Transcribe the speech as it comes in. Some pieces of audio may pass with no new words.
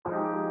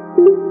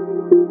Hello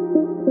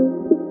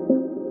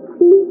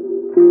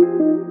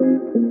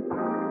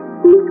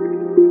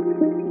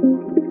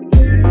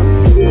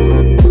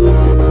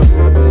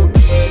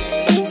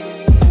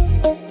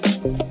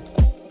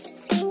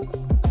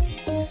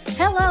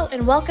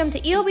and welcome to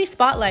EOB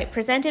Spotlight,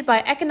 presented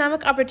by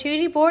Economic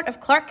Opportunity Board of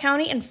Clark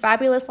County in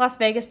fabulous Las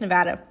Vegas,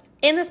 Nevada.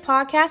 In this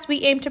podcast,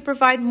 we aim to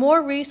provide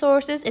more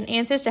resources and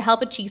answers to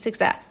help achieve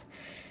success.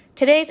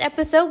 Today's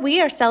episode,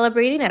 we are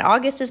celebrating that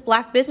August is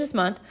Black Business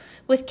Month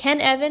with Ken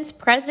Evans,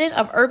 President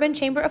of Urban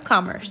Chamber of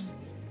Commerce.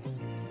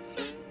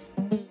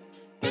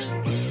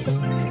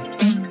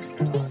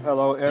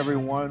 Hello,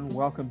 everyone.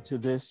 Welcome to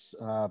this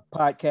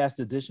podcast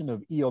edition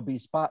of EOB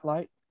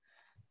Spotlight.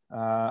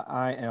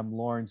 I am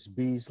Lawrence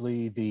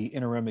Beasley, the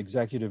Interim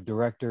Executive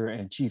Director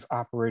and Chief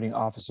Operating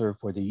Officer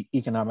for the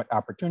Economic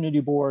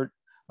Opportunity Board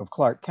of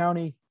Clark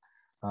County.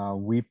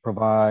 We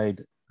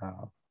provide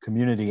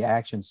community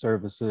action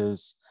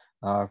services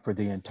for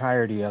the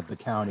entirety of the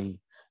county,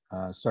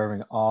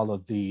 serving all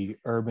of the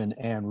urban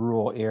and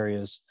rural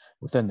areas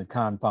within the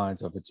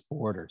confines of its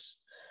borders.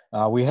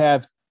 We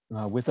have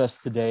with us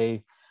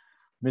today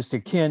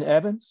Mr. Ken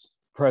Evans,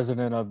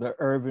 President of the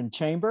Urban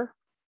Chamber.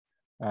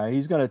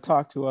 He's going to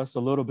talk to us a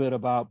little bit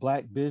about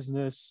Black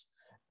business,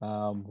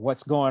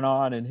 what's going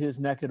on in his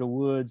neck of the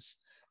woods.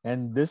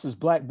 And this is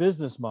Black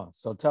Business Month.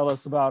 So tell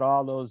us about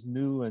all those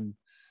new and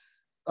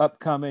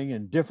upcoming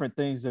and different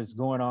things that's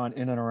going on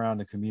in and around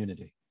the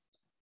community.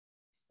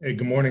 Hey,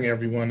 good morning,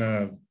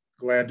 everyone.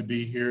 Glad to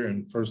be here.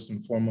 And first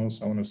and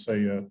foremost, I want to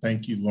say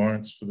thank you,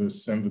 Lawrence, for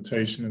this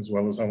invitation, as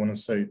well as I want to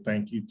say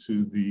thank you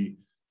to the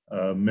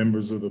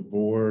members of the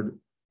board,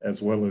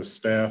 as well as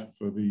staff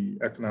for the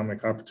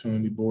Economic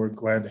Opportunity Board.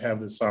 Glad to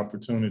have this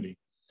opportunity.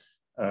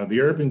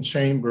 The Urban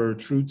Chamber,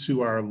 true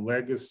to our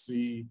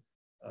legacy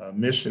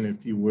mission,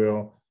 if you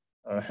will,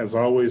 has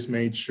always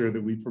made sure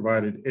that we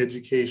provided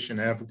education,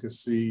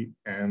 advocacy,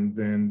 and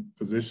then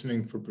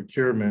positioning for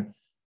procurement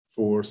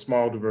for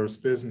small, diverse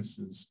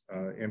businesses.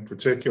 In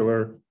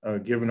particular,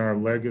 given our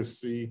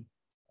legacy,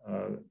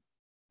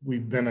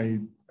 we've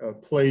been a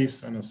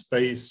place and a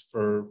space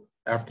for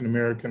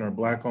African-American or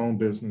Black-owned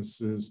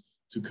businesses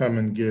to come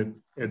and get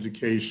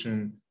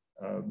education.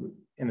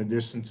 In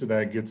addition to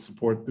that, get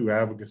support through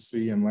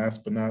advocacy, and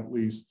last but not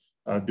least,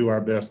 do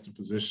our best to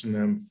position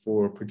them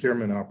for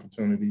procurement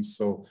opportunities.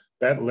 So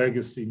that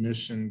legacy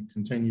mission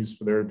continues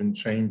for the Urban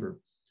Chamber.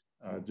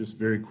 Just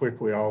very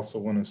quickly, I also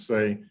want to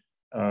say,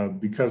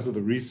 because of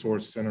the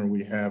resource center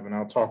we have, and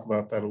I'll talk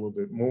about that a little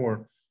bit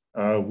more,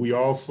 we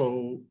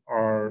also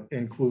are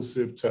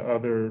inclusive to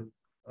other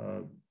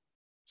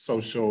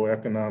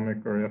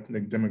socioeconomic or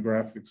ethnic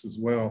demographics as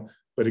well.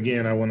 But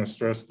again, I want to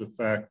stress the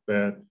fact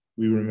that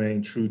we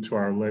remain true to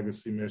our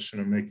legacy mission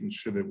of making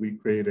sure that we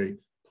create a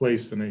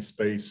place and a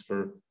space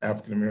for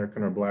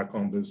African-American or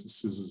Black-owned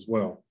businesses as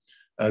well.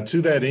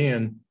 To that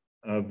end,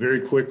 very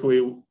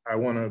quickly, I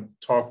want to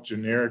talk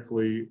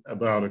generically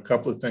about a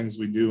couple of things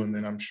we do, and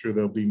then I'm sure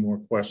there'll be more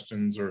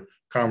questions or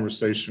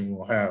conversation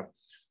we'll have.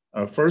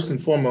 First and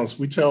foremost,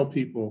 we tell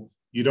people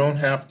you don't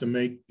have to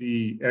make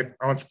the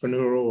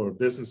entrepreneurial or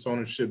business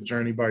ownership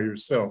journey by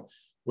yourself.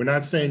 We're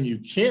not saying you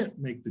can't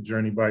make the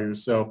journey by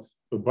yourself,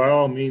 but by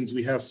all means,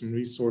 we have some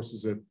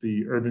resources at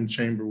the Urban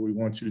Chamber we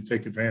want you to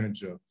take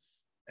advantage of.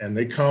 And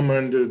they come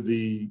under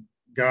the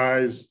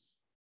guise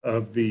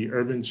of the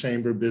Urban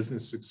Chamber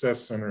Business Success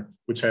Center,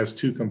 which has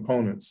two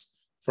components.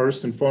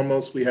 First and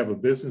foremost, we have a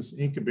business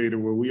incubator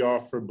where we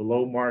offer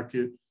below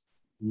market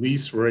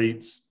lease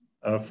rates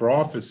for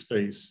office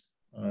space.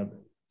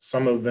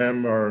 Some of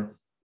them are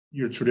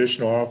your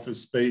traditional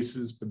office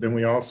spaces, but then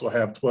we also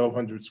have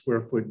 1,200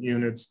 square foot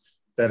units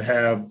that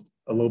have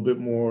a little bit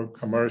more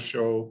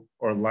commercial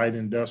or light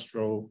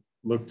industrial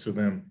look to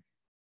them.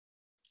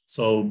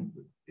 So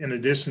in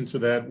addition to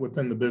that,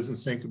 within the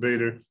business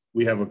incubator,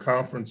 we have a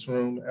conference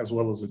room as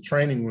well as a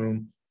training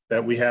room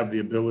that we have the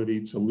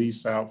ability to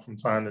lease out from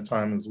time to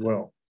time as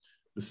well.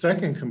 The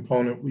second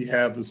component we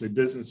have is a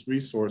business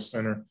resource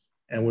center.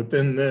 And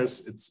within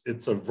this,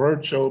 it's a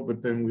virtual,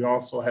 but then we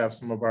also have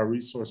some of our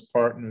resource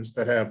partners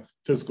that have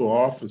physical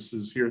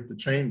offices here at the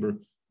Chamber.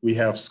 We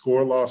have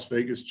SCORE Las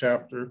Vegas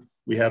chapter.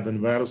 We have the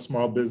Nevada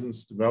Small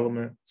Business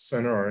Development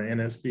Center, or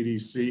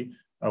NSBDC.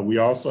 We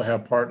also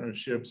have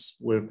partnerships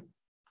with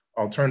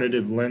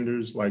alternative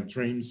lenders like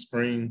Dream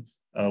Spring.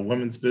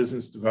 Women's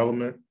Business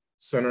Development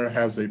Center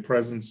has a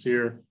presence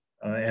here.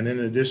 And in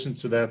addition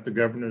to that, the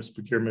Governor's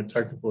Procurement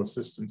Technical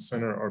Assistance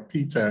Center, or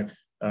PTAC,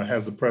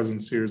 has a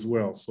presence here as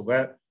well. So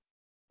that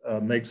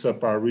makes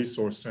up our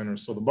resource center.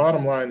 So the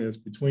bottom line is,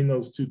 between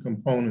those two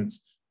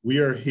components, we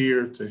are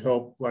here to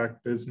help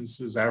Black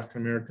businesses,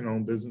 African-American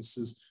owned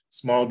businesses,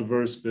 small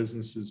diverse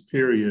businesses,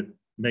 period,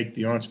 make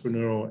the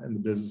entrepreneurial and the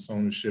business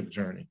ownership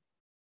journey.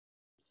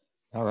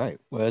 All right.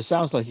 Well, it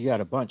sounds like you got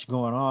a bunch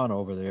going on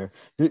over there.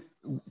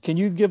 Can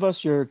you give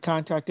us your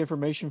contact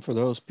information for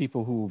those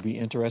people who will be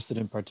interested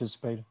in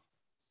participating?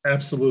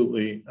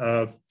 Absolutely.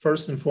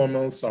 First and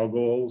foremost, I'll go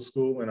old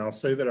school and I'll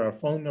say that our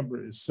phone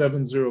number is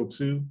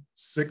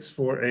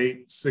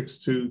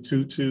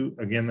 702-648-6222.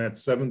 Again,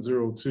 that's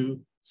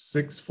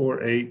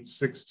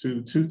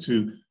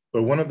 648-6222.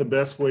 But one of the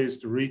best ways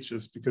to reach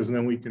us, because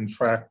then we can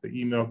track the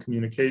email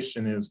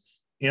communication, is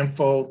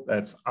info,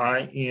 that's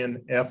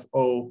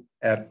INFO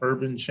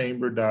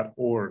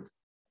 @urbanchamber.org.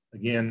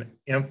 Again,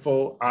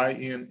 info,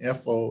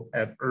 INFO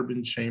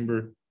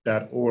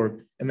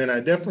 @urbanchamber.org. And then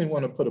I definitely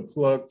want to put a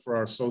plug for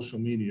our social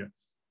media.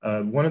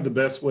 One of the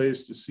best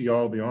ways to see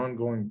all the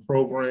ongoing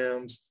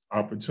programs,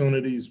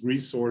 opportunities,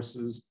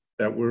 resources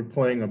that we're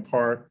playing a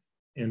part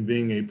in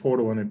being a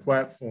portal and a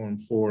platform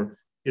for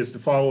is to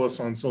follow us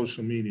on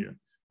social media.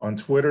 On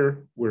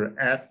Twitter, we're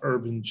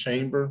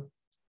 @UrbanChamber.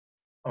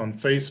 On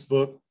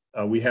Facebook,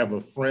 we have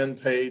a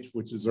friend page,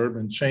 which is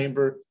Urban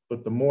Chamber,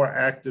 but the more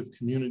active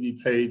community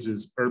page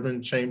is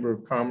Urban Chamber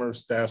of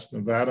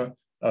Commerce-Nevada.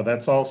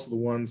 That's also the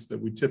ones that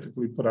we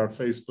typically put our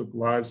Facebook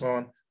Lives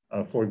on.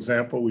 For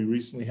example, we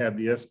recently had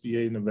the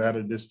SBA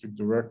Nevada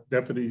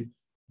Deputy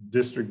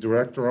District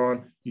Director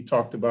on. He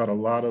talked about a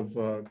lot of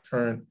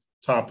current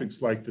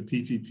topics like the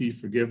PPP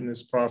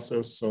forgiveness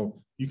process.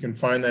 So you can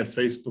find that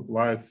Facebook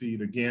Live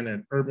feed again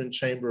at Urban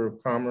Chamber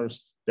of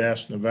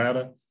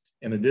Commerce-Nevada.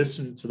 In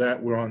addition to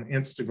that, we're on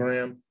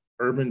Instagram,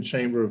 Urban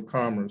Chamber of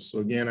Commerce. So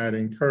again, I'd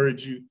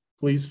encourage you,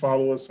 please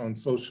follow us on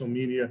social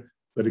media.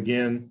 But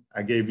again,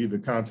 I gave you the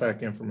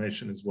contact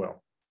information as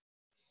well.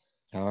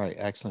 All right,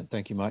 excellent.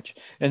 Thank you much.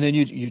 And then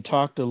you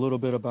talked a little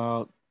bit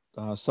about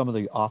some of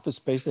the office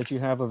space that you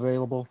have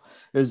available.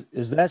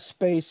 Is that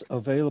space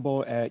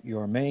available at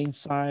your main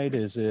site?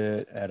 Is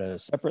it at a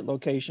separate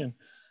location?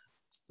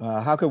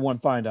 How could one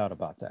find out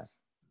about that?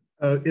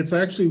 It's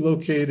actually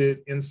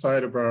located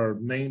inside of our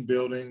main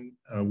building.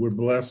 We're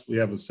blessed. We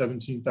have a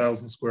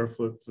 17,000 square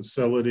foot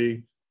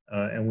facility,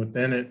 and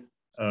within it,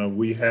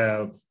 we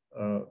have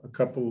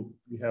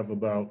we have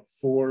about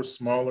 4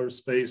 smaller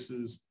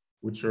spaces,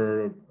 which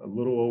are a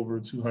little over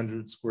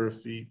 200 square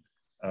feet.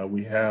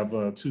 We have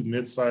 2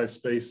 mid-sized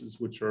spaces,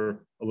 which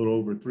are a little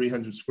over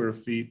 300 square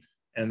feet.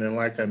 And then,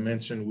 like I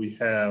mentioned, we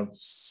have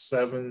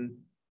 7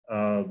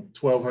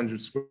 1,200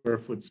 square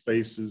foot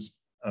spaces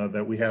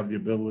that we have the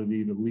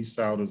ability to lease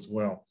out as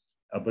well.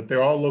 But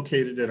they're all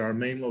located at our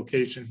main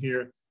location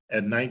here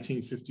at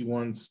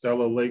 1951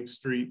 Stella Lake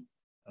Street,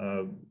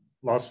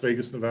 Las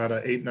Vegas,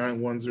 Nevada,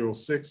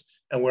 89106.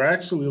 And we're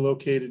actually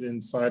located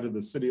inside of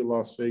the City of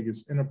Las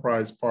Vegas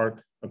Enterprise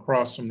Park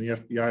across from the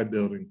FBI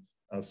building.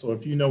 So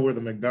if you know where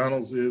the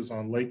McDonald's is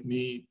on Lake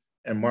Mead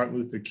and Martin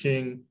Luther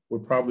King, we're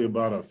probably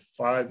about a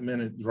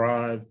 5-minute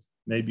drive,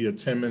 maybe a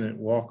 10-minute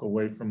walk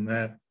away from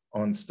that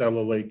on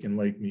Stella Lake and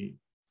Lake Mead.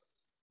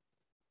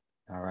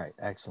 All right,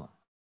 excellent.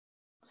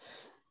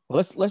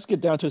 Well, let's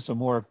get down to some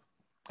more,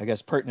 I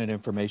guess, pertinent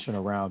information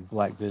around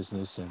Black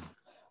business and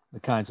the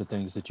kinds of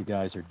things that you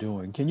guys are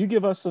doing. Can you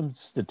give us some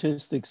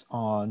statistics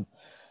on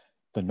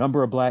the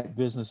number of Black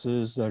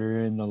businesses that are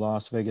in the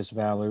Las Vegas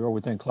Valley or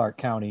within Clark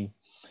County?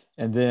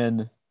 And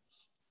then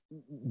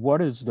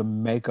what is the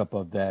makeup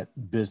of that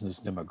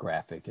business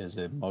demographic? Is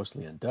it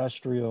mostly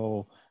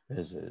industrial?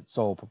 Is it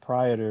sole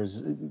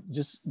proprietors?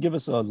 Just give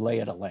us a lay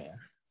of the land.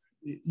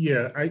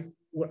 Yeah,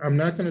 I'm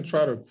not going to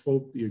try to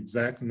quote the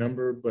exact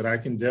number, but I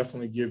can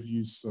definitely give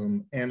you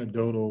some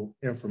anecdotal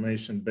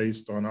information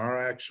based on our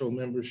actual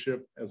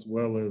membership, as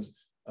well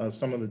as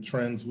some of the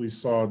trends we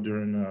saw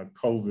during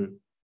COVID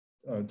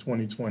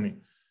 2020.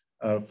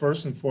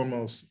 First and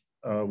foremost,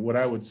 what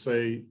I would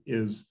say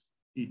is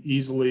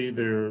easily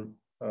there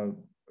are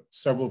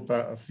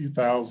a few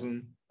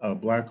thousand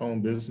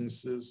Black-owned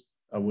businesses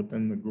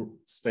within the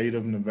state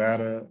of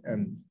Nevada,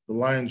 and the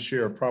lion's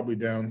share are probably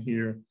down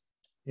here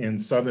in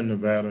Southern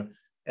Nevada.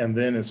 And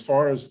then as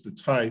far as the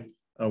type,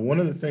 one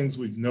of the things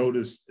we've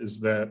noticed is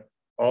that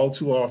all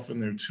too often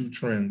there are 2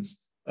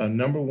 trends.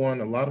 Number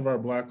one, a lot of our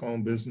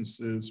Black-owned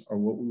businesses are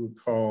what we would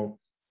call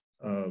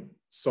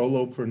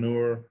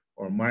solopreneur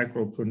or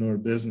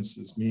micropreneur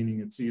businesses, meaning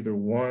it's either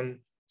one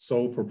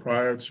sole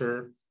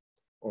proprietor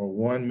or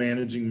one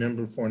managing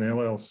member for an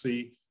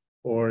LLC,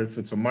 or if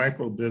it's a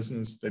micro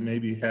business, they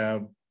maybe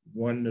have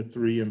 1 to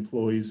 3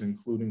 employees,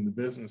 including the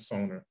business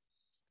owner.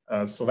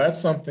 So that's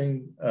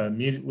something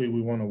immediately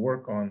we want to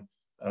work on.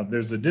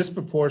 There's a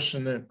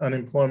disproportionate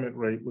unemployment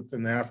rate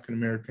within the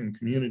African-American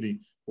community.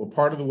 Well,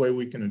 part of the way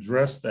we can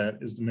address that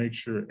is to make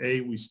sure,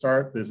 A, we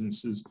start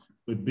businesses,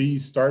 but B,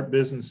 start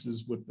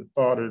businesses with the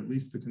thought or at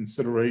least the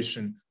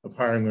consideration of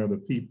hiring other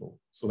people.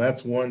 So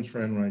that's one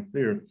trend right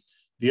there.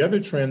 The other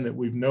trend that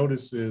we've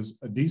noticed is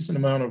a decent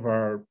amount of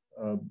our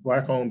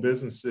Black-owned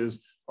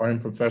businesses are in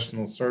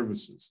professional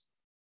services.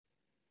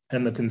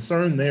 And the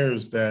concern there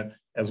is that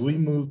as we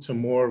move to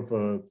more of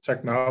a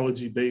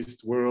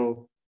technology-based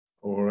world,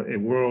 or a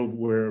world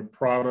where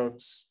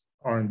products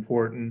are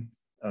important,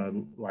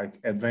 like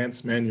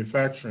advanced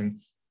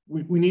manufacturing,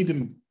 we need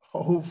to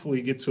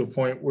hopefully get to a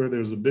point where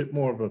there's a bit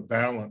more of a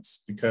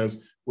balance,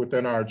 because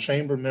within our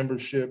chamber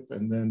membership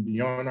and then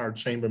beyond our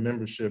chamber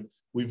membership,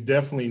 we've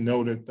definitely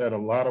noted that a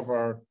lot of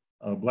our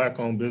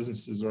Black-owned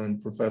businesses are in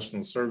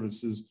professional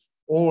services,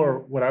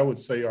 or what I would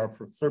say are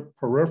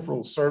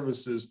peripheral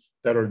services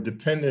that are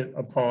dependent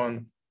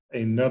upon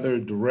another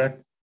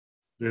direct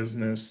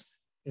business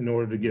in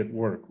order to get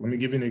work. Let me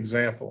give you an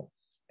example.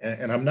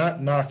 And I'm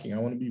not knocking, I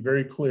want to be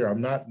very clear,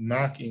 I'm not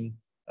knocking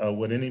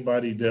what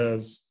anybody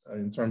does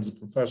in terms of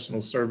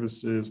professional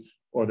services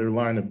or their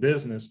line of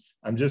business.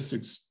 I'm just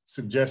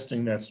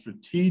suggesting that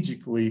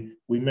strategically,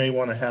 we may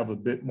want to have a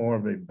bit more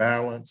of a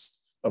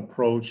balanced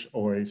approach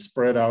or a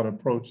spread out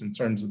approach in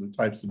terms of the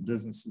types of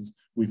businesses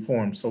we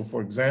form. So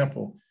for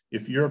example,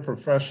 if you're a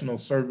professional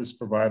service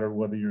provider,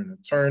 whether you're an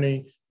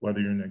attorney, whether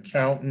you're an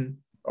accountant,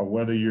 or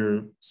whether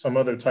you're some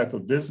other type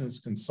of business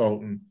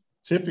consultant,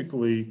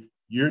 typically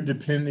you're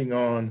depending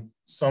on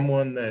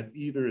someone that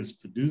either is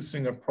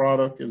producing a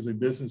product as a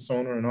business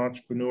owner and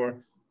entrepreneur,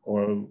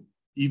 or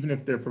even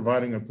if they're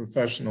providing a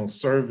professional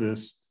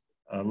service,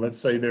 let's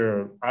say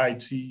they're an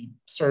IT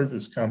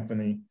service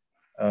company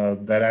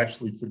that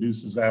actually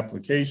produces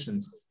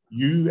applications.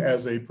 You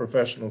as a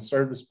professional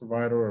service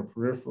provider or a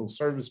peripheral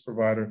service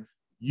provider,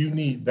 you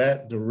need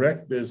that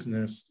direct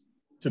business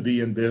to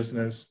be in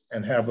business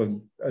and have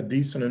a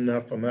decent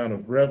enough amount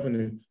of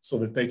revenue so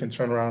that they can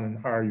turn around and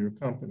hire your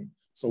company.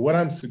 So what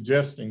I'm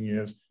suggesting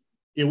is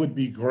it would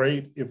be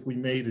great if we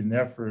made an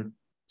effort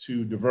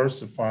to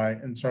diversify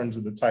in terms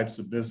of the types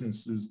of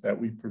businesses that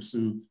we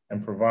pursue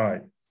and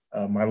provide.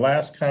 My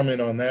last comment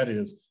on that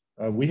is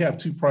we have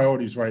two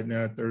priorities right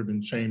now at the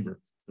Urban Chamber.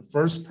 The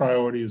first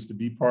priority is to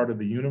be part of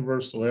the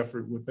universal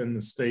effort within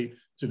the state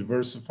to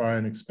diversify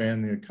and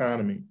expand the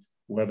economy,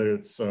 whether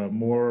it's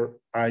more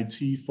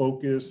IT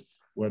focused,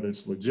 whether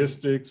it's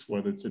logistics,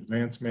 whether it's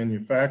advanced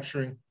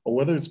manufacturing, or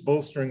whether it's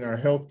bolstering our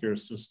healthcare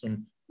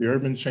system. The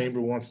Urban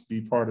Chamber wants to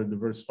be part of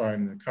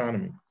diversifying the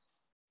economy.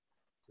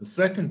 The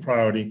second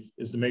priority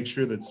is to make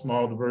sure that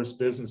small, diverse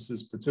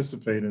businesses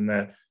participate in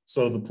that.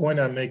 So the point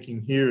I'm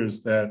making here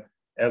is that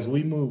as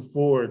we move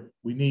forward,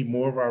 we need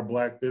more of our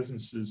Black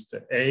businesses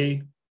to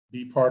A,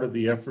 be part of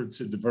the effort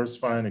to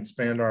diversify and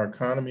expand our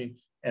economy,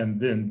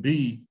 and then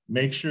B,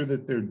 make sure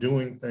that they're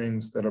doing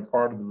things that are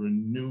part of the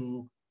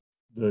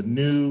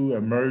new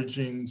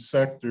emerging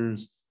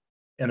sectors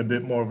in a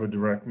bit more of a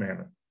direct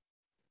manner.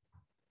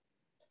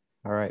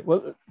 All right.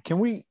 Well, can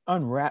we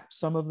unwrap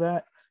some of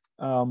that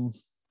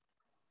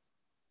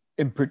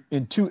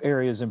in two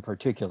areas in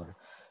particular?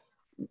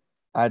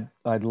 I'd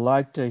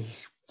like to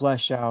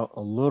flesh out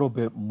a little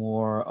bit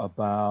more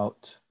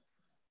about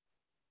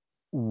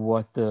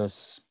what the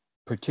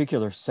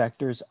particular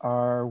sectors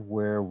are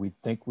where we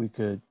think we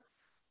could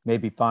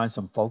maybe find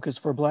some focus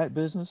for Black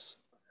business.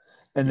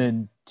 And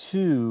then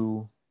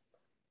two,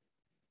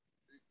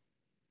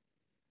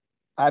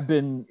 I've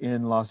been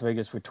in Las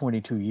Vegas for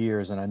 22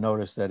 years, and I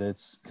noticed that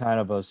it's kind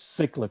of a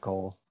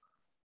cyclical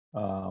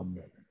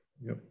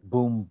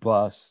boom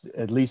bust,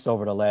 at least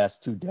over the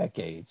last 2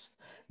 decades,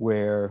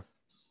 where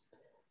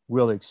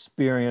we'll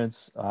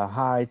experience a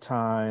high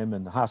time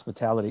in the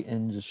hospitality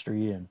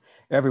industry and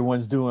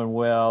everyone's doing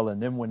well.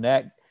 And then when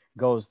that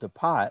goes to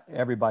pot,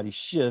 everybody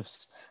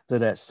shifts to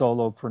that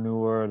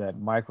solopreneur, that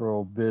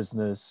micro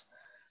business.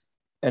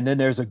 And then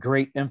there's a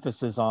great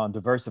emphasis on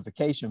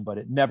diversification, but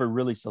it never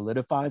really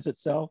solidifies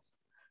itself.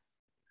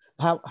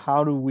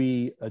 How do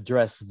we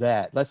address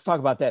that? Let's talk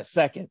about that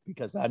second,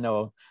 because I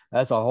know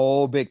that's a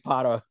whole big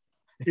pot of.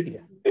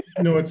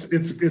 No,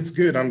 it's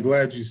good. I'm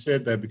glad you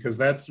said that, because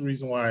that's the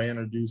reason why I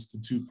introduced the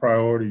 2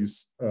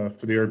 priorities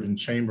for the Urban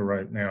Chamber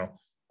right now.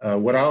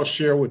 What I'll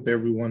share with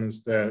everyone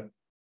is that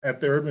at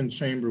the Urban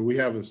Chamber, we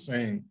have a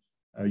saying,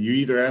 you're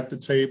either at the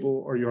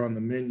table or you're on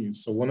the menu.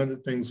 So one of the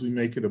things we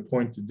make it a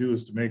point to do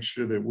is to make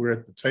sure that we're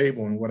at the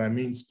table. And what I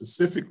mean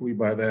specifically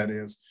by that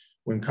is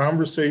when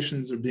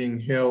conversations are being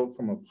held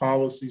from a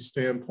policy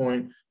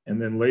standpoint,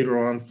 and then later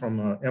on from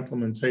an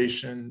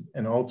implementation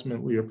and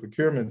ultimately a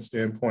procurement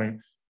standpoint,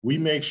 we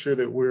make sure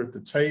that we're at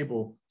the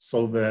table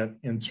so that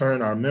in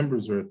turn our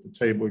members are at the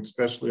table,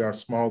 especially our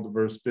small,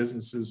 diverse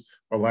businesses,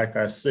 or like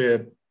I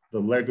said, the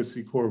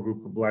legacy core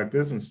group of Black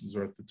businesses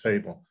are at the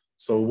table.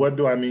 So what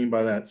do I mean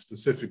by that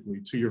specifically?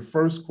 To your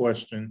first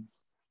question,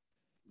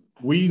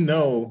 we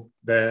know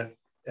that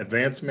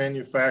advanced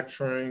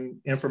manufacturing,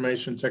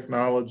 information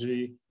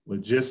technology,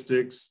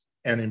 logistics,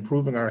 and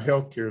improving our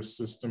healthcare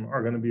system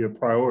are going to be a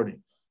priority.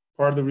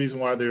 Part of the reason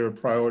why they're a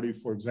priority,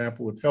 for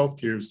example, with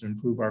healthcare is to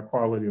improve our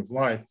quality of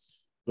life.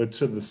 But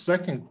to the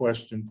second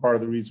question, part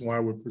of the reason why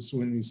we're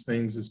pursuing these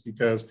things is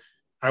because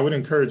I would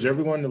encourage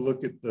everyone to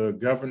look at the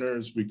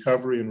governor's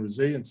recovery and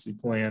resiliency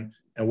plan.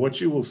 And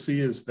what you will see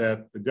is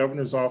that the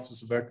governor's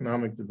Office of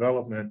Economic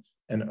Development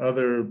and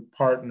other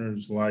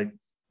partners like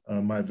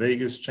my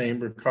Vegas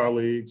Chamber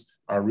colleagues,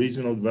 our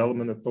Regional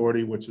Development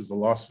Authority, which is the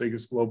Las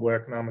Vegas Global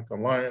Economic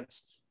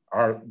Alliance,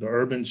 the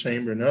Urban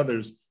Chamber and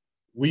others,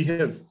 we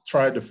have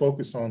tried to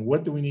focus on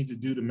what do we need to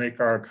do to make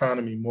our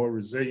economy more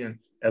resilient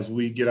as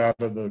we get out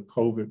of the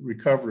COVID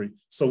recovery,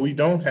 so we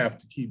don't have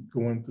to keep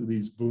going through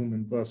these boom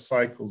and bust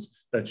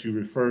cycles that you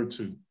referred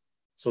to.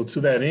 So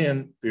to that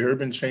end, the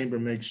Urban Chamber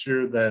makes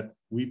sure that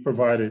we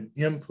provided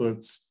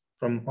inputs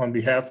on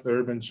behalf of the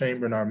Urban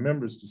Chamber and our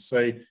members to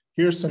say,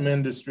 here's some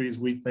industries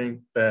we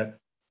think that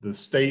the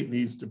state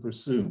needs to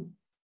pursue.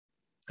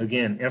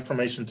 Again,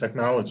 information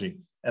technology.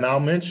 And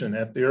I'll mention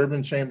at the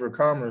Urban Chamber of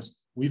Commerce,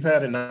 we've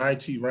had an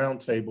IT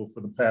roundtable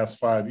for the past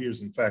 5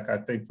 years. In fact, I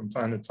think from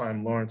time to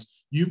time,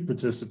 Lawrence, you've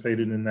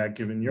participated in that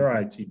given your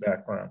IT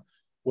background.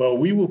 Well,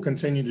 we will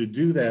continue to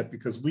do that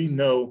because we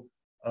know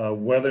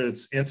whether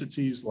it's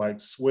entities like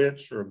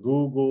Switch or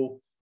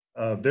Google,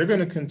 they're going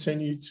to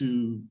continue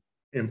to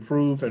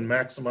improve and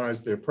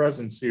maximize their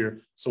presence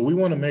here. So we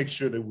want to make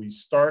sure that we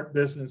start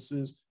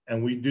businesses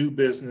and we do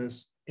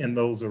business in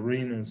those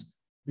arenas,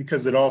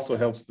 because it also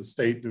helps the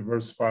state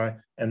diversify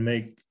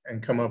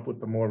and come up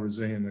with a more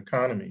resilient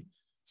economy.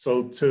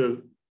 So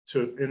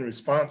in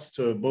response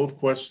to both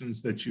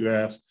questions that you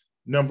asked,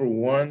 number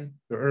one,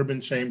 the Urban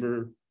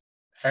Chamber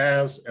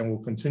has and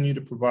will continue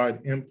to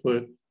provide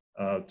input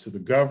to the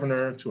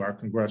governor, to our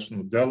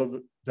congressional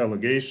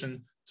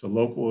delegation, to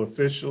local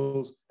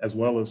officials, as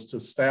well as to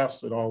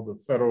staffs at all the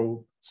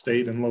federal,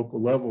 state, and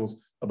local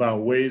levels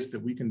about ways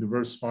that we can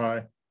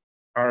diversify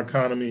our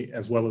economy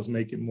as well as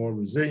make it more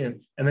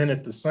resilient. And then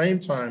at the same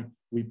time,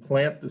 we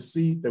plant the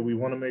seed that we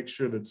want to make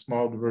sure that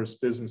small, diverse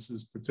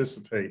businesses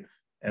participate.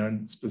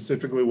 And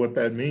specifically what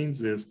that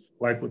means is,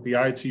 like with the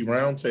IT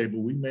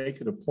roundtable, we make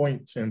it a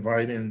point to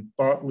invite in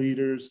thought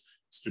leaders,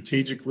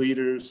 strategic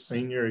leaders,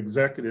 senior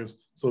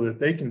executives, so that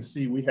they can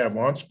see we have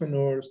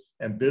entrepreneurs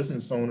and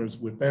business owners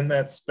within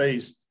that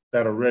space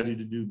that are ready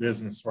to do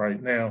business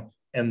right now.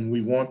 And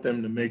we want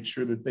them to make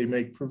sure that they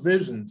make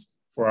provisions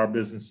for our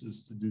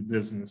businesses to do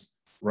business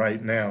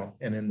right now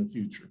and in the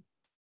future.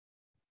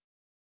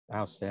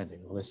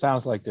 Outstanding. Well, it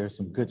sounds like there's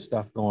some good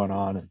stuff going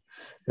on, and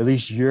at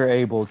least you're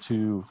able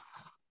to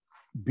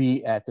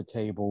be at the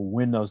table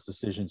when those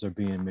decisions are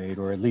being made,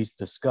 or at least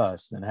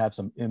discussed and have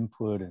some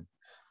input and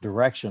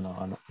direction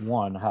on,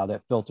 one, how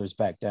that filters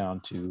back down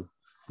to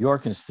your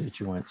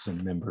constituents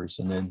and members,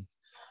 and then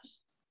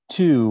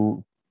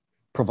two,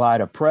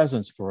 provide a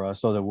presence for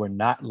us so that we're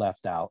not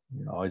left out.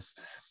 You know,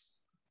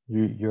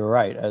 you're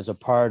right. As a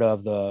part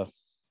of the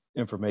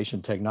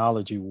information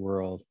technology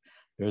world,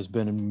 there's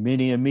been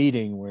many a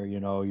meeting where, you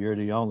know, you're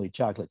the only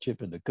chocolate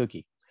chip in the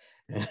cookie.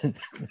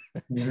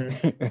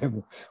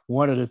 And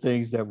one of the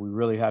things that we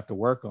really have to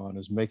work on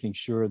is making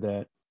sure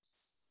that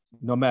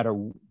no matter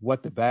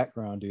what the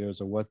background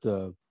is or what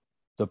the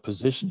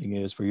positioning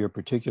is for your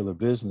particular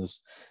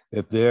business,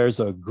 if there's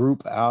a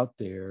group out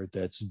there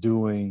that's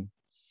doing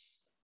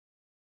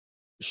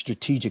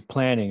strategic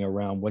planning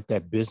around what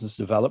that business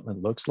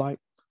development looks like,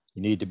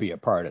 you need to be a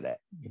part of that.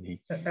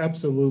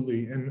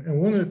 Absolutely.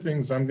 And one of the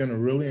things I'm going to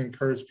really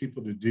encourage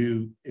people to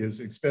do is,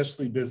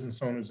 especially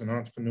business owners and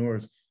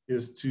entrepreneurs,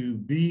 is to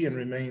be and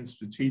remain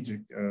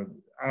strategic.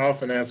 I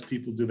often ask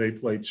people, do they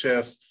play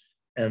chess?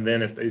 And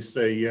then if they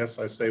say yes,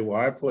 I say,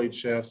 well, I play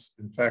chess.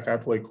 In fact, I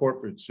play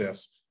corporate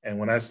chess. And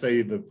when I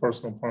say the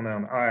personal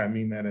pronoun I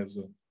mean that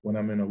when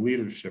I'm in a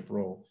leadership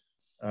role,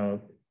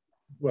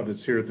 whether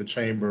it's here at the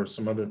chamber or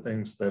some other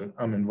things that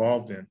I'm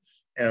involved in.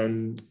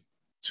 And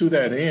to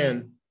that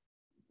end,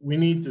 we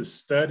need to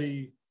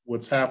study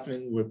what's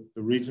happening with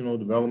the Regional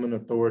Development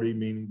Authority,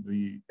 meaning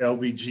the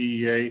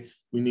LVGEA.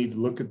 We need to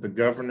look at the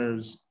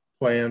governor's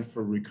plan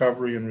for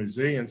recovery and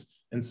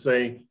resilience and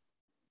say,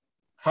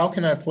 how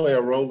can I play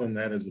a role in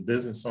that as a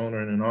business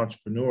owner and an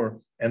entrepreneur?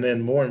 And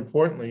then more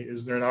importantly,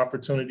 is there an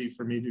opportunity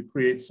for me to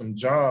create some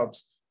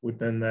jobs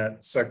within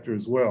that sector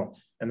as well?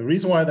 And the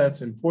reason why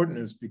that's important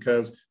is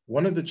because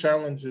one of the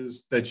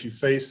challenges that you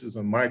face as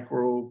a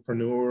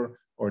micropreneur,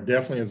 or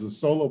definitely as a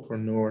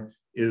solopreneur,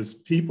 is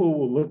people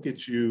will look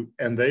at you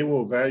and they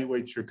will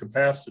evaluate your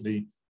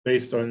capacity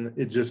based on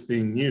it just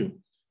being you.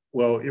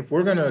 Well, if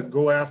we're going to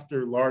go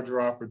after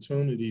larger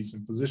opportunities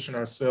and position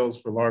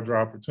ourselves for larger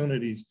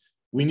opportunities,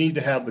 we need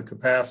to have the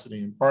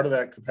capacity. And part of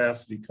that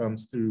capacity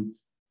comes through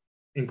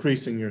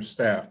increasing your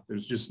staff.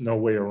 There's just no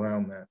way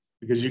around that,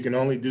 because you can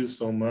only do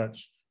so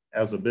much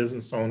as a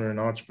business owner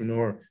and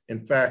entrepreneur. In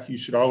fact, you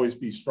should always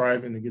be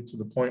striving to get to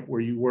the point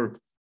where you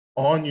work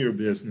on your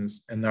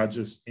business and not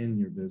just in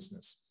your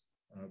business.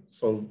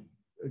 So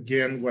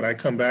again, what I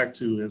come back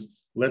to is,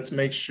 let's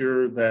make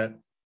sure that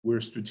we're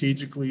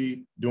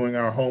strategically doing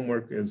our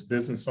homework as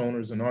business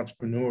owners and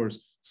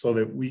entrepreneurs so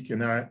that we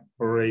can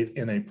operate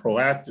in a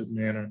proactive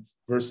manner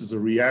versus a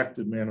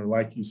reactive manner,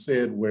 like you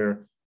said,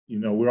 where, you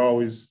know, we're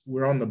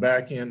on the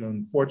back end,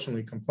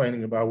 unfortunately,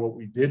 complaining about what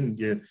we didn't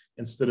get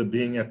instead of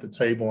being at the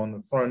table on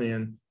the front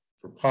end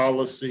for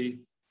policy,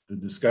 the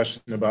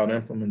discussion about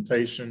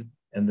implementation,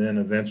 and then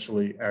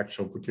eventually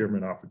actual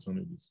procurement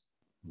opportunities.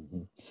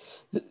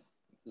 Mm-hmm.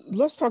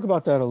 Let's talk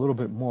about that a little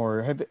bit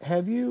more.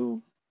 Have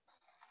you,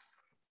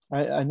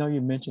 I know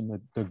you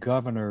mentioned the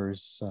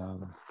governor's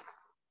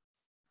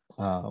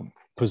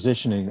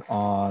positioning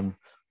on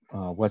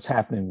what's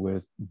happening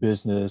with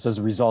business as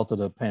a result of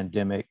the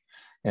pandemic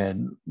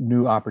and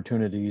new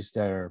opportunities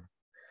that are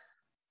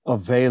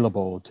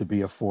available to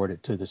be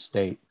afforded to the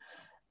state.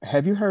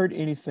 Have you heard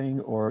anything,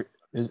 or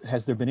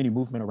has there been any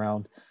movement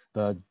around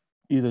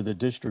either the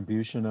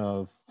distribution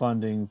of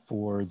funding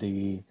for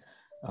the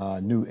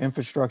new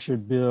infrastructure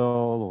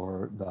bill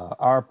or the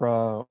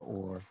ARPA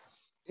or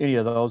any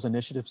of those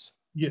initiatives?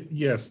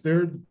 Yes,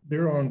 there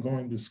are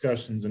ongoing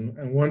discussions,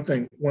 and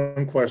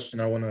one question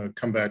I want to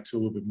come back to a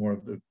little bit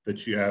more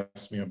that you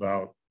asked me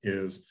about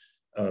is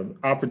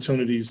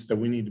opportunities that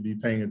we need to be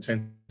paying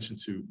attention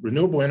to.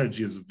 Renewable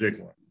energy is a big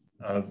one.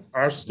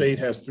 Our state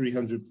has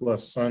 300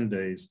 plus sun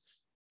days,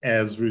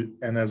 and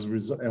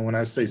when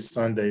I say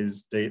sun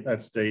days,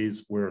 that's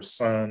days where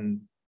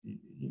sun,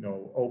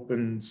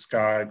 open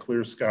sky,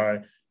 clear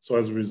sky. So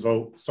as a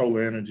result,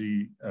 solar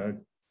energy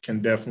can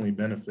definitely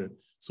benefit.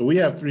 So we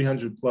have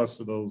 300 plus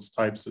of those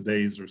types of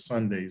days or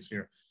Sundays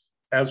here.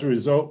 As a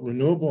result,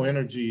 renewable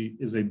energy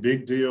is a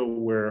big deal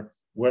where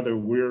whether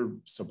we're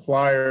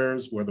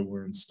suppliers, whether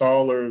we're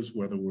installers,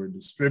 whether we're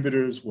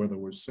distributors, whether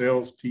we're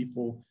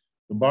salespeople,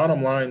 the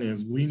bottom line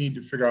is we need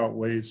to figure out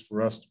ways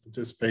for us to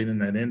participate in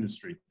that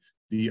industry.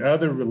 The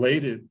other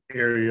related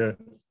area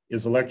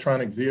is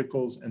electronic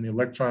vehicles and the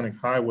electronic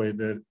highway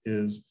that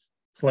is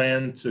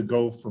planned to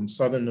go from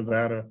Southern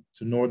Nevada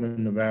to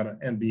Northern Nevada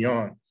and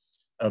beyond.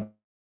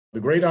 The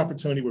great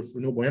opportunity with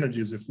renewable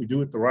energy is if we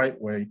do it the right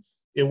way,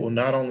 it will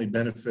not only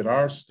benefit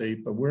our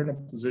state, but we're in a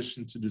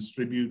position to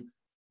distribute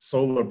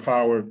solar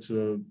power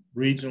to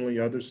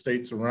regionally other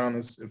states around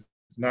us, if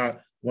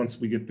not, once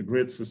we get the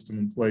grid system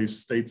in place,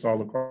 states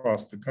all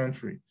across the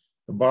country.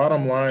 The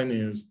bottom line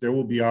is there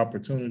will be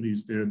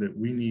opportunities there that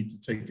we need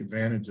to take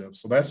advantage of.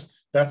 So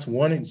that's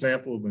one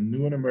example of a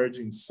new and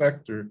emerging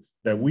sector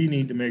that we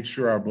need to make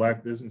sure our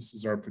Black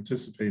businesses are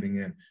participating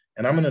in.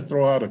 And I'm going to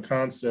throw out a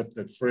concept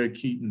that Fred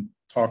Keaton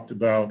talked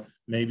about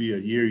maybe a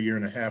year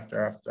and a half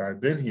after I've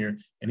been here.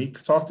 And he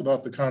talked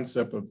about the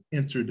concept of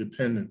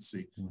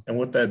interdependency. And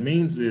what that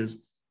means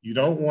is you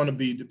don't want to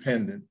be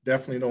dependent,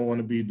 definitely don't want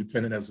to be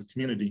dependent as a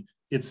community.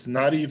 It's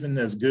not even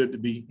as good to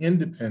be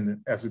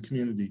independent as a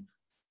community.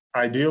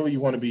 Ideally, you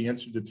want to be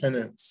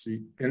interdependent,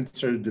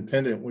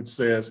 which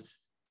says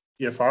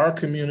if our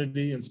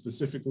community and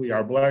specifically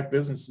our Black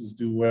businesses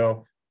do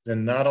well,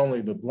 then not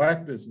only the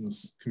Black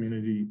business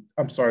community,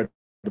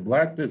 the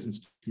Black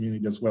business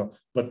community does well,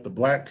 but the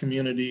Black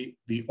community,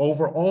 the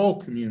overall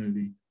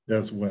community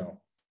does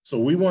well. So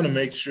we want to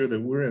make sure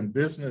that we're in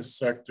business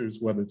sectors,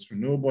 whether it's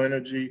renewable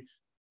energy,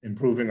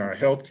 improving our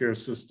healthcare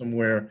system,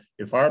 where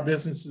if our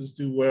businesses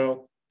do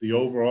well, the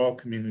overall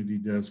community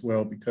does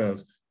well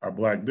because our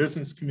Black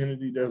business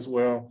community does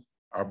well,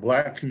 our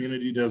Black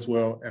community does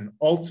well, and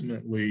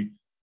ultimately,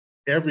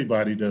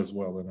 everybody does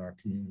well in our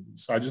community.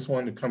 So I just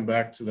wanted to come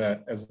back to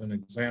that as an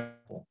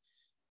example.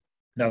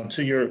 Now,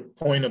 to your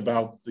point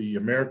about the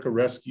America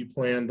Rescue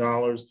Plan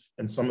dollars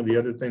and some of the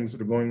other things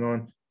that are going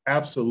on,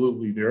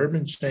 absolutely. The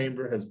Urban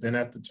Chamber has been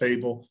at the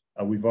table.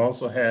 We've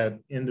also had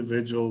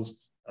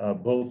individuals,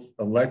 both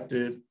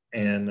elected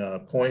and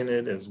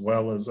appointed, as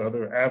well as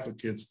other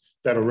advocates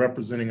that are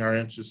representing our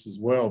interests as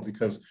well,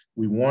 because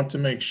we want to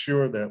make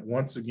sure that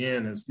once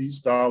again, as these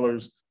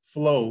dollars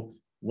flow,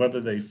 whether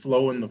they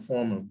flow in the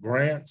form of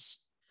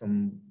grants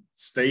from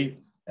state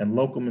and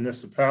local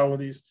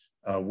municipalities,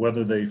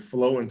 whether they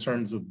flow in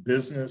terms of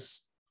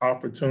business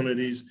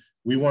opportunities,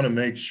 we want to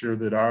make sure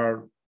that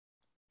our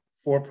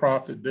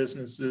for-profit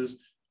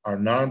businesses, our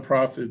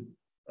nonprofit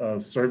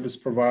service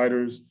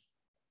providers,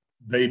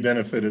 they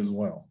benefit as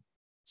well.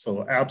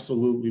 So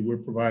absolutely, we're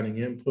providing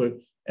input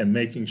and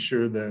making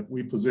sure that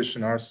we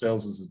position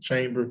ourselves as a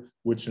chamber,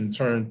 which in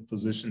turn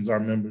positions our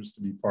members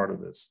to be part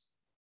of this.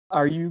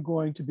 Are you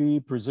going to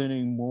be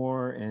presenting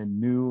more and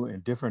new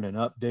and different and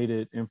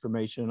updated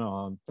information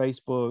on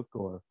Facebook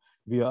or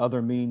via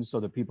other means so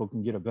that people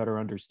can get a better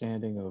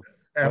understanding of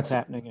what's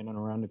happening in and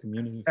around the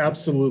community?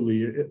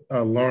 Absolutely.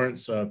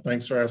 Lawrence,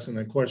 thanks for asking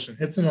that question.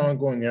 It's an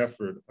ongoing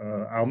effort.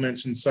 I'll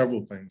mention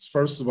several things.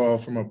 First of all,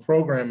 from a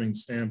programming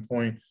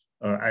standpoint,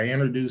 I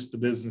introduced the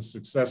Business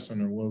Success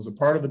Center. Well, as a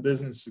part of the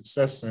Business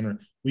Success Center,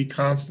 we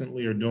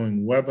constantly are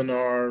doing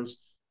webinars,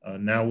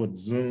 now with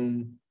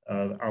Zoom.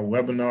 Our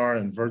webinar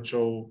and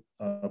virtual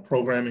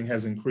programming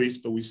has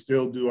increased, but we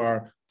still do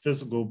our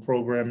physical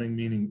programming,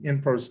 meaning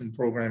in-person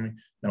programming.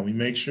 Now we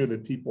make sure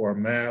that people are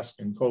masked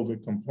and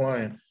COVID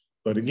compliant.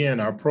 But again,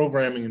 our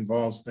programming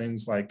involves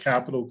things like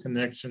Capital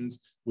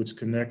Connections, which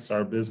connects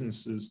our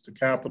businesses to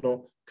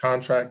capital,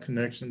 Contract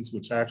Connections,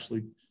 which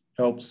actually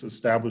helps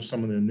establish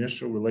some of the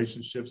initial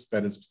relationships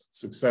that has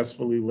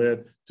successfully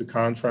led to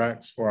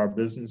contracts for our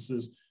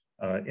businesses.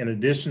 In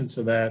addition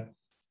to that,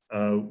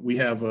 we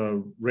have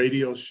a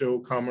radio show,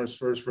 Commerce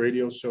First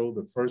radio show,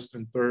 the first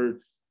and third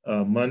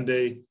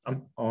Monday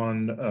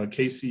on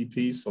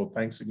KCP. So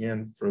thanks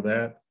again for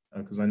that,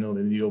 because I know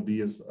that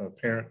EOB is a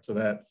parent to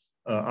that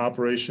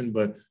operation.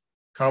 But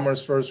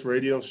Commerce First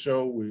radio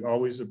show, we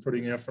always are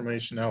putting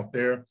information out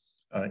there.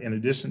 In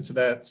addition to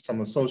that,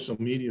 from a social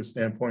media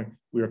standpoint,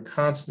 we are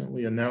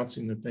constantly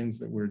announcing the things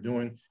that we're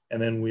doing.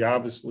 And then we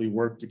obviously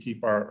work to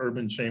keep our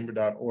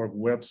urbanchamber.org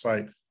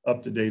website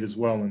up to date as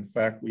well. In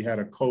fact, we had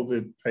a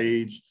COVID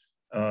page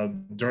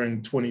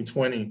during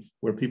 2020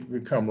 where people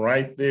could come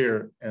right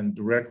there and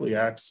directly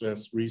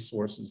access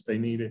resources they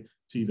needed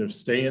to either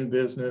stay in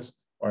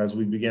business or, as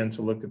we begin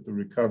to look at the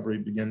recovery,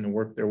 begin to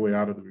work their way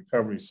out of the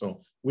recovery.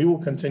 So we will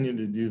continue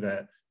to do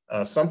that.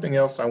 Something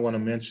else I want to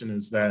mention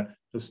is that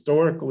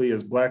historically,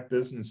 as Black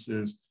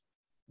businesses,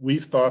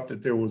 we've thought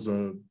that there was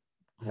a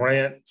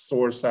grant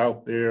source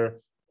out there,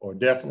 or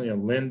definitely a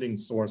lending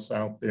source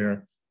out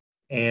there.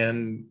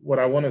 And what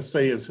I want to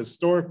say is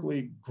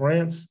historically,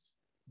 grants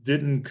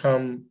didn't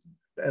come,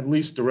 at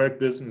least direct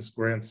business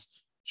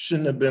grants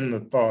shouldn't have been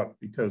the thought,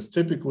 because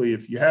typically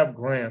if you have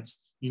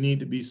grants, you need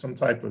to be some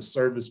type of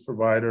service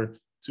provider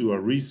to a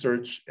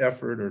research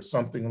effort or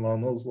something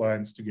along those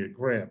lines to get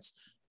grants.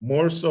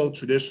 More so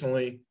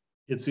traditionally,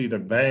 it's either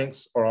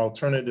banks or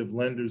alternative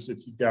lenders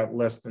if you've got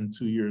less than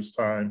 2 years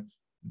time,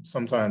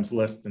 sometimes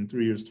less than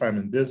 3 years time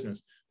in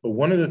business. But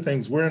one of the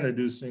things we're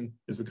introducing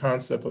is the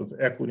concept of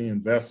equity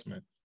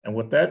investment. And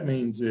what that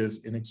means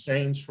is, in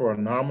exchange for a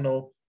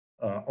nominal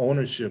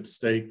ownership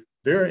stake,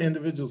 there are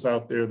individuals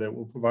out there that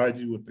will provide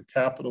you with the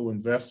capital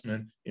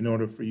investment in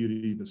order for you to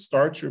either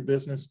start your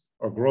business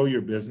or grow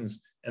your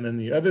business. And then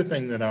the other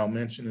thing that I'll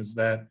mention is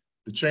that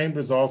the Chamber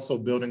is also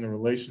building a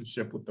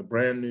relationship with the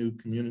brand new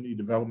Community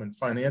Development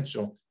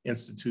Financial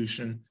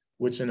Institution,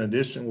 which in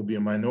addition will be a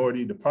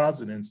minority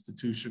deposit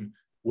institution,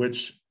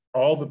 which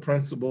all the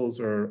principals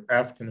are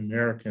African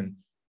American.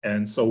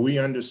 And so we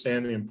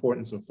understand the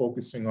importance of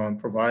focusing on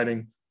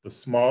providing the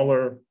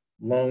smaller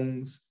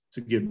loans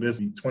to get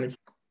business.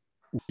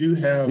 We do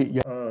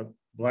have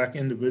Black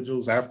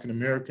individuals, African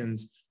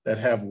Americans, that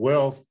have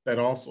wealth, that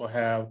also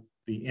have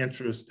the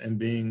interest in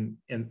being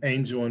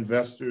angel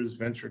investors,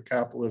 venture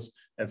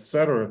capitalists, et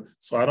cetera.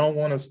 So I don't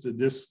want us to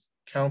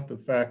discount the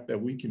fact that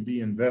we can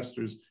be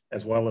investors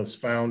as well as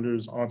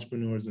founders,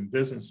 entrepreneurs, and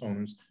business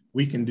owners.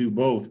 We can do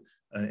both.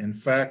 In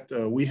fact,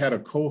 we had a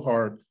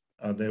cohort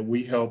that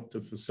we helped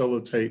to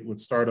facilitate with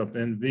Startup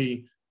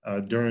NV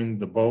during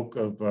the bulk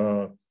of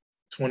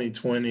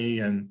 2020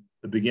 and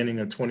the beginning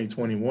of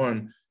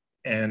 2021.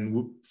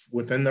 And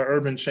within the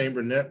Urban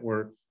Chamber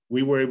Network,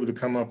 we were able to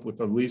come up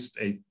with at least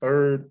a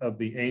third of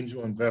the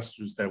angel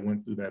investors that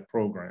went through that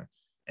program.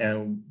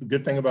 And the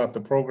good thing about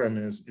the program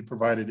is it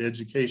provided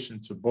education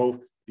to both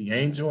the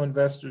angel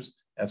investors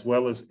as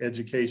well as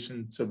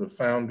education to the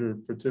founder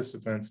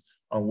participants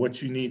on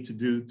what you need to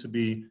do to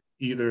be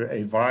either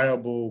a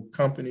viable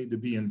company to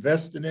be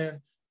invested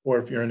in, or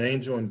if you're an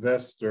angel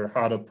investor,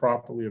 how to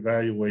properly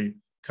evaluate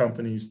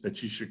companies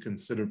that you should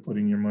consider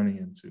putting your money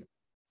into.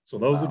 So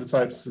those are the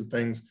types of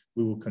things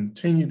we will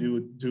continue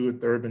to do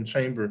at the Urban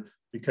Chamber,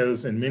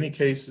 because in many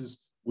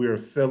cases, we are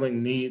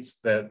filling needs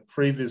that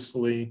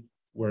previously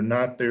were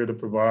not there to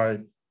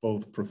provide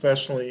both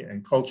professionally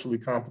and culturally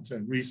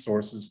competent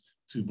resources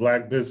to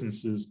Black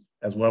businesses,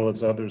 as well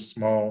as other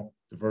small,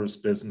 diverse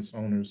business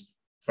owners,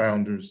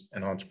 founders,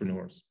 and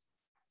entrepreneurs.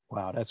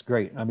 Wow, that's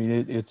great. I mean,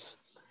 it's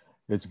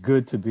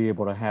good to be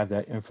able to have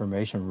that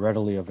information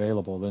readily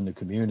available in the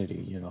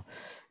community, you know,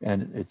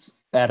 and it's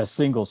at a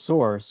single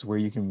source where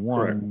you can,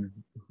 one,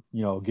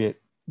 you know,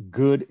 get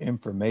good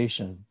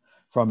information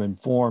from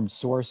informed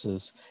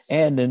sources,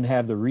 and then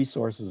have the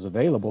resources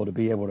available to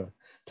be able to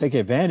take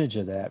advantage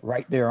of that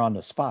right there on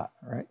the spot,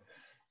 right?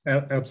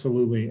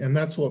 Absolutely. And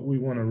that's what we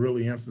want to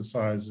really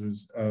emphasize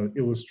is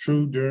it was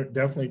true,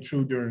 definitely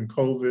true during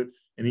COVID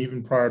and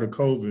even prior to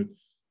COVID.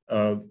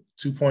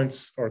 2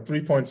 points or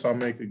 3 points I'll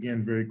make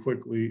again very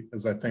quickly,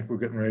 as I think we're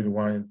getting ready to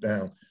wind it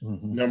down.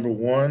 Mm-hmm. Number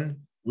one,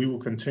 we will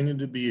continue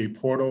to be a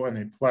portal and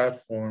a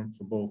platform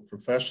for both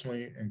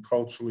professionally and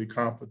culturally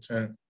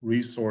competent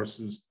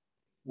resources,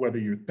 whether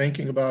you're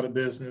thinking about a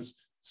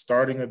business,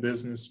 starting a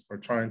business, or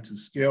trying to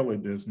scale a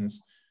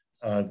business.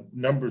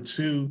 Number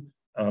two,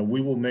 we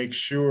will make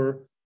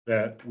sure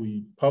that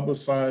we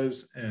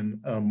publicize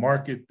and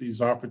market these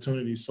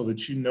opportunities so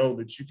that you know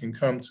that you can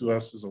come to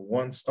us as a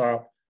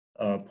one-stop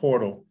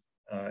portal.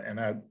 And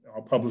I'll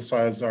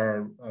publicize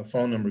our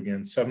phone number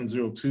again,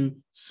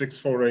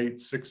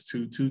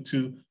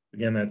 702-648-6222.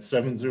 Again, that's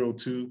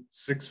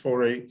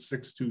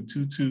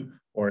 702-648-6222,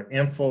 or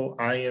info at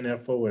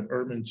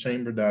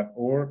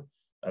urbanchamber.org.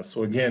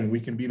 So again, we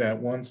can be that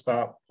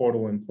one-stop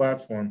portal and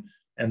platform.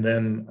 And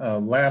then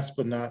last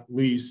but not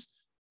least,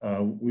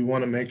 we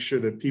want to make sure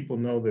that people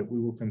know that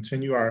we will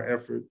continue our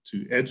effort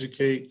to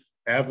educate,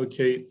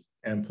 advocate,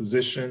 and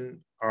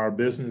position our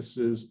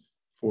businesses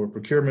for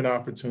procurement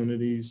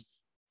opportunities.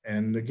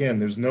 And again,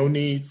 there's no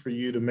need for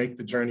you to make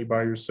the journey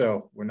by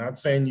yourself. We're not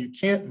saying you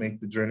can't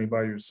make the journey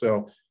by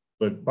yourself,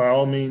 but by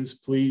all means,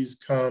 please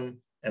come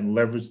and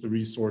leverage the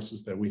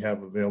resources that we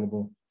have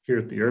available here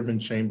at the Urban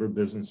Chamber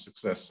Business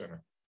Success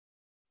Center.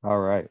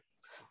 All right.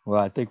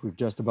 Well, I think we've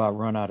just about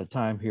run out of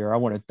time here. I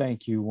want to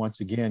thank you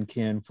once again,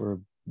 Ken, for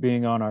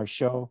being on our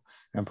show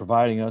and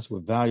providing us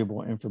with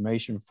valuable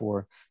information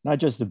for not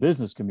just the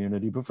business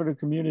community, but for the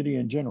community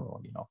in general.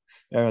 You know,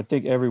 I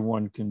think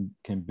everyone can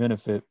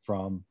benefit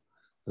from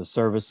the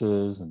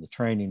services and the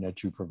training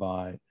that you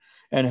provide,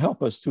 and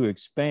help us to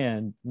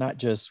expand not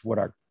just what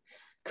our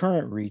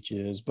current reach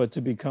is, but to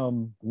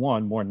become,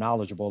 one, more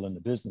knowledgeable in the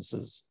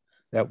businesses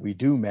that we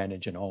do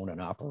manage and own and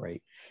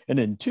operate. And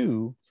then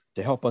two,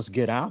 to help us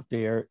get out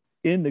there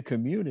in the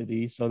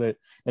community so that,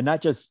 and not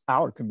just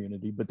our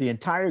community, but the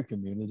entire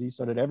community,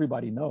 so that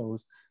everybody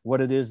knows what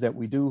it is that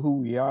we do, who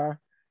we are,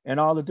 and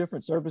all the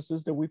different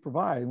services that we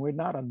provide. We're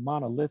not a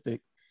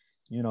monolithic,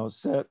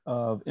 set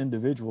of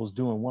individuals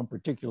doing one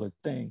particular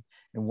thing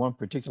in one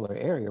particular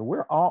area.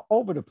 We're all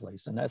over the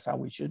place, and that's how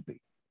we should be.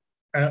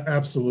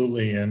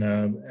 Absolutely.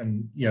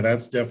 And yeah,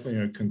 that's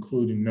definitely a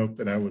concluding note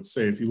that I would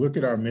say. If you look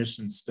at our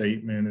mission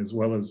statement as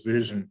well as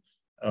vision,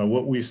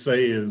 what we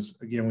say is,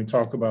 again, we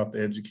talk about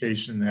the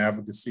education, the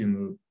advocacy, and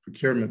the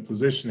procurement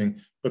positioning.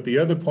 But the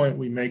other point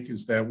we make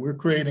is that we're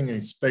creating a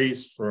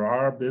space for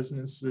our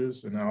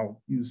businesses, and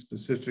I'll use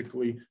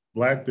specifically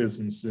Black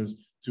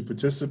businesses, to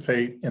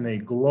participate in a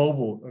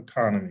global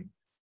economy.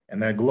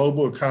 And that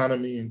global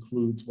economy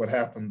includes what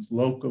happens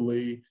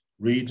locally,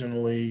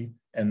 regionally,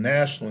 and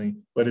nationally,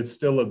 but it's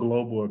still a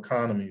global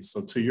economy.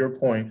 So to your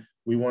point,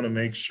 we want to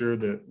make sure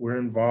that we're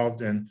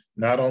involved in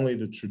not only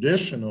the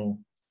traditional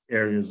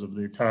areas of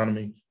the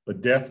economy,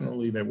 but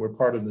definitely that we're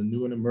part of the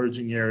new and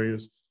emerging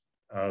areas,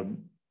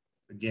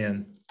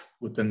 again,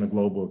 within the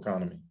global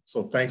economy.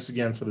 So thanks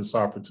again for this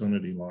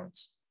opportunity,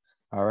 Lawrence.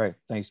 All right,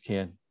 thanks,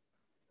 Ken.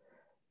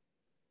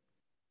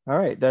 All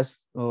right,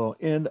 we'll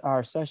end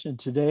our session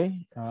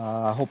today.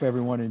 I hope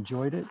everyone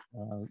enjoyed it.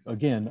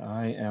 Again,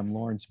 I am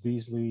Lawrence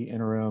Beasley,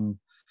 Interim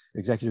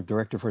Executive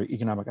Director for the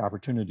Economic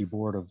Opportunity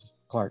Board of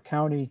Clark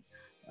County.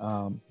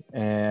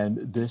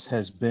 And this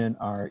has been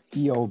our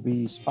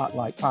EOB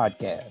Spotlight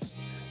Podcast.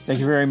 Thank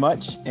you very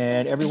much,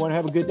 and everyone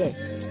have a good day.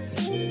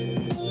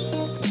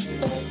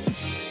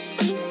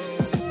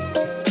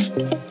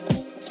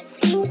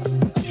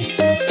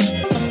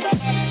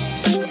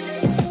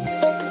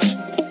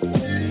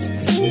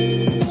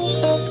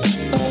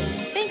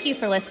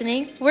 For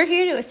listening. We're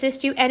here to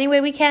assist you any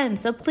way we can,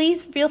 so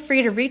please feel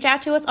free to reach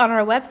out to us on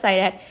our website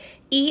at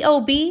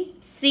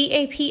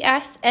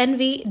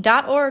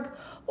eobcapsnv.org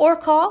or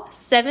call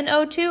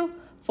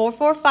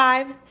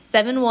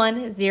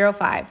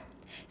 702-445-7105.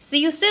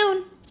 See you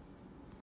soon!